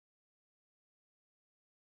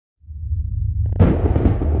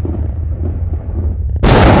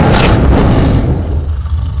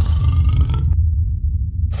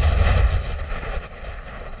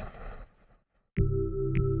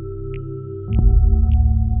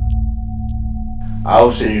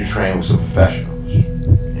I'll send you to train with some professionals,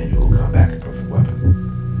 and you will come back a perfect weapon.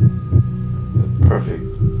 The perfect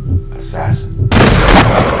assassin.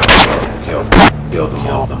 Kill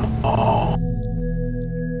them all.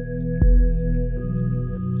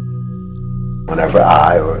 Whenever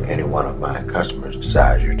I or any one of my customers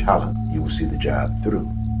desires your talent, you will see the job through.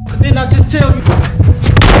 But then I just tell you.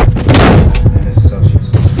 And his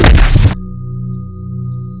associates.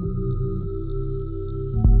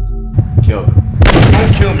 Kill them.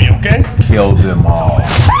 Don't kill me, okay? Kill them all.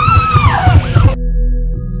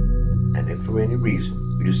 And if for any reason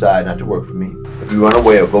you decide not to work for me, if you run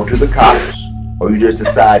away or go to the cops, or you just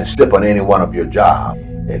decide to slip on any one of your jobs,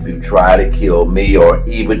 if you try to kill me, or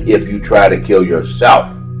even if you try to kill yourself,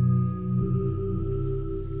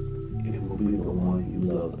 it will be the one you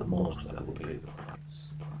love the most that will pay the price.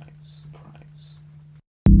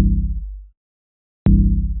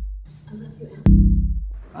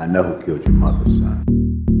 I know who killed your mother, son.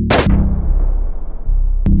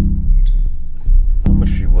 How much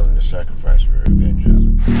are you willing to sacrifice for revenge,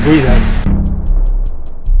 Alex? Relax.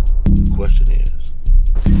 The question is,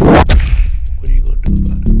 what are you going to do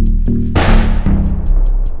about it?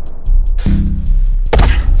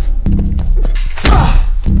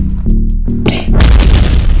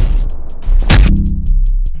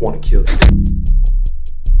 I want to kill you.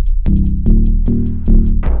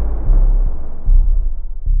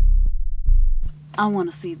 I want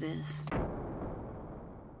to see this.